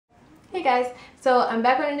Hey guys, so I'm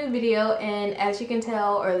back with a new video, and as you can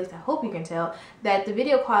tell, or at least I hope you can tell, that the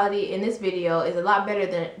video quality in this video is a lot better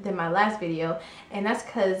than my last video, and that's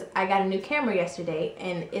because I got a new camera yesterday,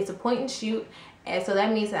 and it's a point and shoot, and so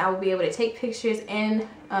that means that I will be able to take pictures and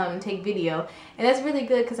take video, and that's really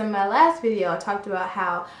good because in my last video I talked about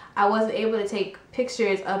how I wasn't able to take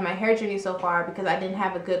pictures of my hair journey so far because I didn't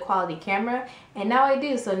have a good quality camera, and now I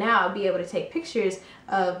do. So now I'll be able to take pictures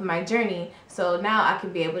of my journey, so now I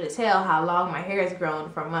can be able to tell how long my hair has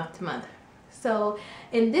grown from month to month. So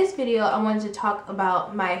in this video I wanted to talk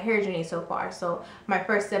about my hair journey so far, so my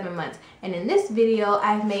first 7 months, and in this video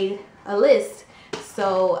I've made a list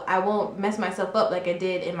so I won't mess myself up like I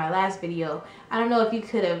did in my last video. I don't know if you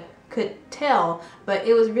could tell, but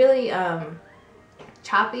it was really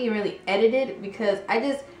choppy and really edited because I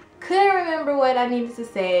just couldn't remember what I needed to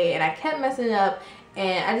say, and I kept messing up,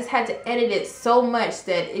 and I just had to edit it so much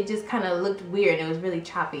that it just kind of looked weird and it was really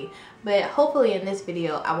choppy. But hopefully in this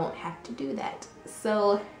video I won't have to do that.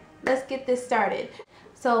 So let's get this started.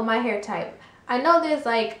 So my hair type. I know there's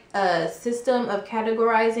like a system of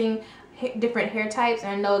categorizing different hair types,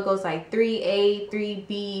 and I know it goes like 3A,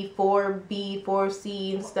 3B, 4B,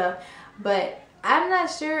 4C and stuff, but I'm not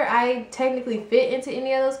sure I technically fit into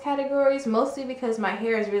any of those categories, mostly because my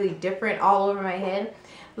hair is really different all over my head.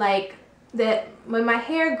 Like that when my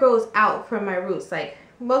hair grows out from my roots, like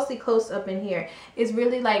mostly close up in here, it's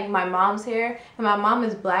really like my mom's hair, and my mom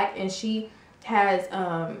is black and she has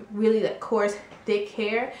really like coarse thick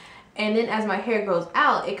hair. And then as my hair grows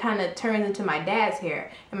out, it kind of turns into my dad's hair.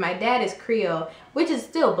 And my dad is Creole, which is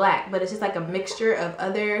still black, but it's just like a mixture of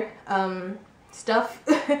other stuff.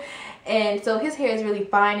 And so his hair is really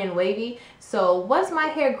fine and wavy. So once my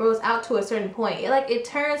hair grows out to a certain point, it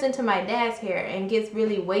turns into my dad's hair and gets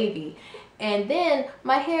really wavy. And then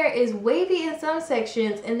my hair is wavy in some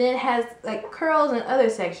sections and then has like curls in other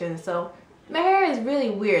sections. So my hair is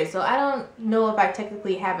really weird. So I don't know if I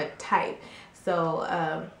technically have a type.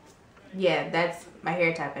 So yeah, that's my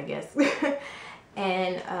hair type, I guess.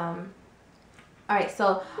 And alright,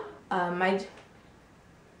 so my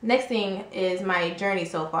next thing is my journey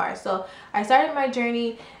so far. So I started my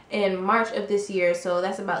journey in March of this year, so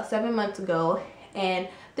that's about 7 months ago, and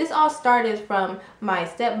this all started from my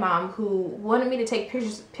stepmom, who wanted me to take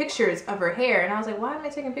pictures of her hair, and I was like, why am I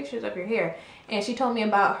taking pictures of your hair? And she told me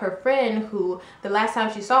about her friend who the last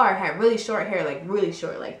time she saw her had really short hair, like really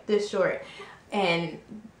short, like this short, and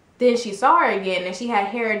then she saw her again and she had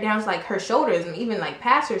hair down to like her shoulders and even like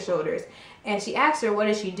past her shoulders. And she asked her, what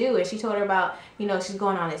does she do? And she told her about, you know, she's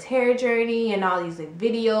going on this hair journey and all these like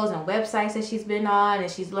videos and websites that she's been on,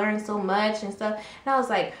 and she's learned so much and stuff. And I was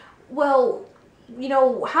like, well, you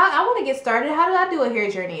know, how I want to get started. How do I do a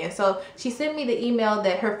hair journey? And so she sent me the email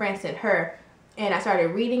that her friend sent her, and I started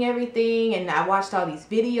reading everything, and I watched all these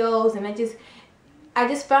videos, and I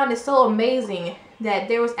just found it so amazing that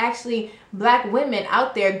there was actually black women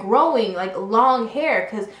out there growing like long hair,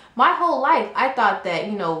 because my whole life I thought that,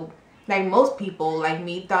 you know, like most people like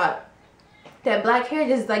me thought that black hair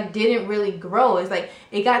just like didn't really grow. It's like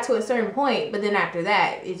it got to a certain point, but then after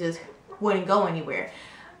that it just wouldn't go anywhere.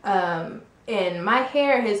 And my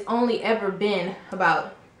hair has only ever been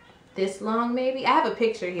about this long, maybe. I have a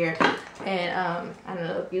picture here, and I don't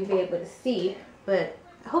know if you'll be able to see, but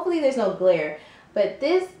hopefully there's no glare. But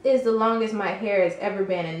this is the longest my hair has ever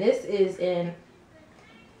been, and this is in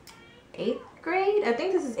 8th grade? I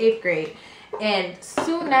think this is 8th grade. And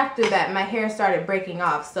soon after that, my hair started breaking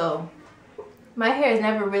off. So my hair has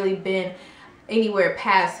never really been anywhere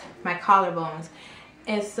past my collarbones.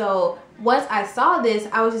 And so once I saw this,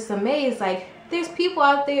 I was just amazed. Like, there's people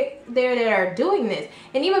out there that are doing this.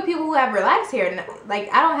 And even people who have relaxed hair.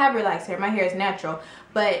 Like, I don't have relaxed hair. My hair is natural.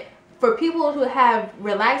 But for people who have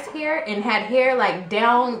relaxed hair and had hair like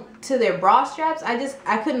down to their bra straps,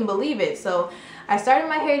 I couldn't believe it. So I started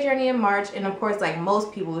my hair journey in March, and of course, like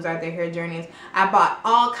most people who start their hair journeys, I bought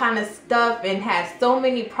all kind of stuff and had so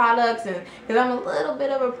many products, and because I'm a little bit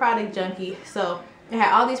of a product junkie, so I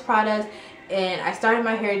had all these products, and I started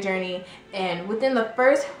my hair journey. And within the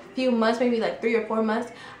first few months, maybe like 3 or 4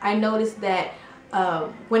 months, I noticed that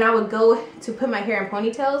when I would go to put my hair in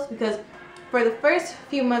ponytails, because for the first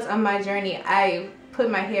few months of my journey, I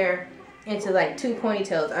put my hair into like 2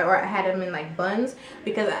 ponytails, or I had them in like buns,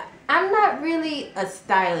 because I'm not really a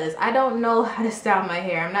stylist. I don't know how to style my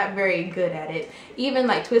hair. I'm not very good at it. Even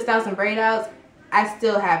like twist outs and braid outs, I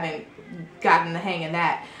still haven't gotten the hang of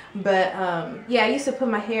that. But yeah, I used to put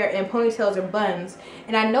my hair in ponytails or buns,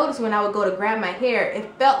 and I noticed when I would go to grab my hair,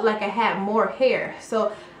 it felt like I had more hair.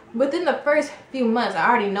 So within the first few months, I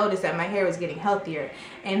already noticed that my hair was getting healthier.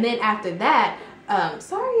 And then after that,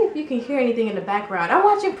 Sorry if you can hear anything in the background. I'm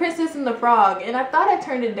watching Princess and the Frog, and I thought I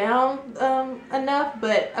turned it down enough,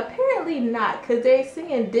 but apparently not, because they're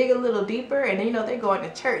singing Dig a Little Deeper, and you know they're going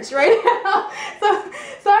to church right now. So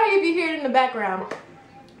sorry if you hear it in the background.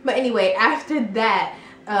 But anyway, after that,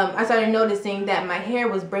 I started noticing that my hair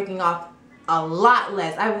was breaking off a lot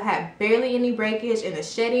less. I had barely any breakage, and the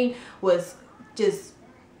shedding was just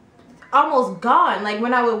almost gone. Like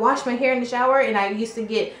when I would wash my hair in the shower and I used to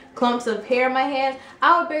get clumps of hair in my hands,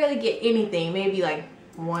 I would barely get anything, maybe like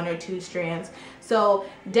 1 or 2 strands. So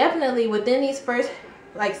definitely within these first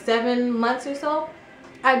like 7 months or so,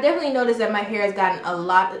 I definitely noticed that my hair has gotten a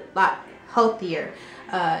lot healthier.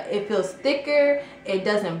 It feels thicker, it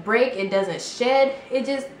doesn't break, it doesn't shed, it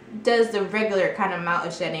just does the regular kind of amount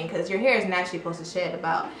of shedding, because your hair is naturally supposed to shed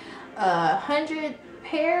about 100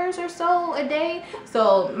 hairs or so a day.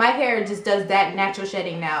 So my hair just does that natural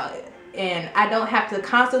shedding now, and I don't have to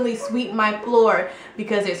constantly sweep my floor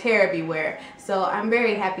because there's hair everywhere. So I'm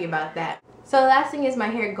very happy about that. So the last thing is my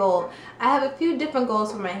hair goal. I have a few different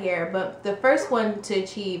goals for my hair, but the first one to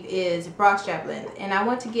achieve is bra strap length, and I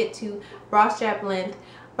want to get to bra strap length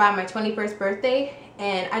by my 21st birthday,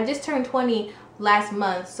 and I just turned 20 last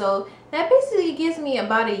month, so that basically gives me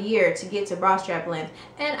about a year to get to bra strap length,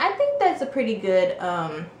 and I think that's a pretty good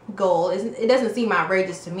goal. It doesn't seem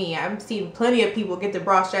outrageous to me. I've seen plenty of people get to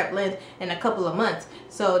bra strap length in a couple of months,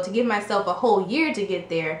 so to give myself a whole year to get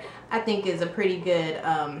there, I think is a pretty good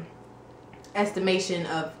estimation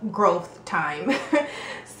of growth time.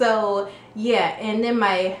 So yeah, and then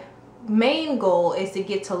my main goal is to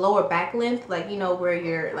get to lower back length, like you know where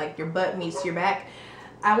your butt meets your back.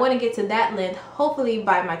 I want to get to that length hopefully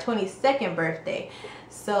by my 22nd birthday.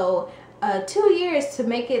 So 2 years to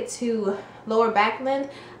make it to lower back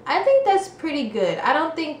length, I think that's pretty good. I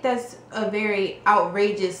don't think that's a very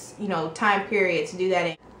outrageous, you know, time period to do that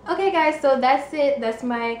in. Okay guys, so that's it. That's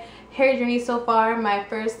my hair journey so far, my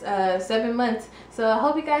first 7 months. So I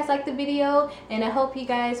hope you guys liked the video, and I hope you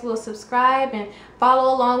guys will subscribe and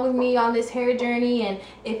follow along with me on this hair journey. And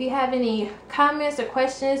if you have any comments or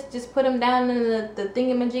questions, just put them down in the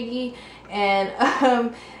thingamajiggy. And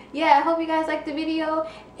yeah, I hope you guys liked the video,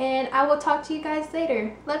 and I will talk to you guys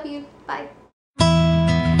later. Love you. Bye.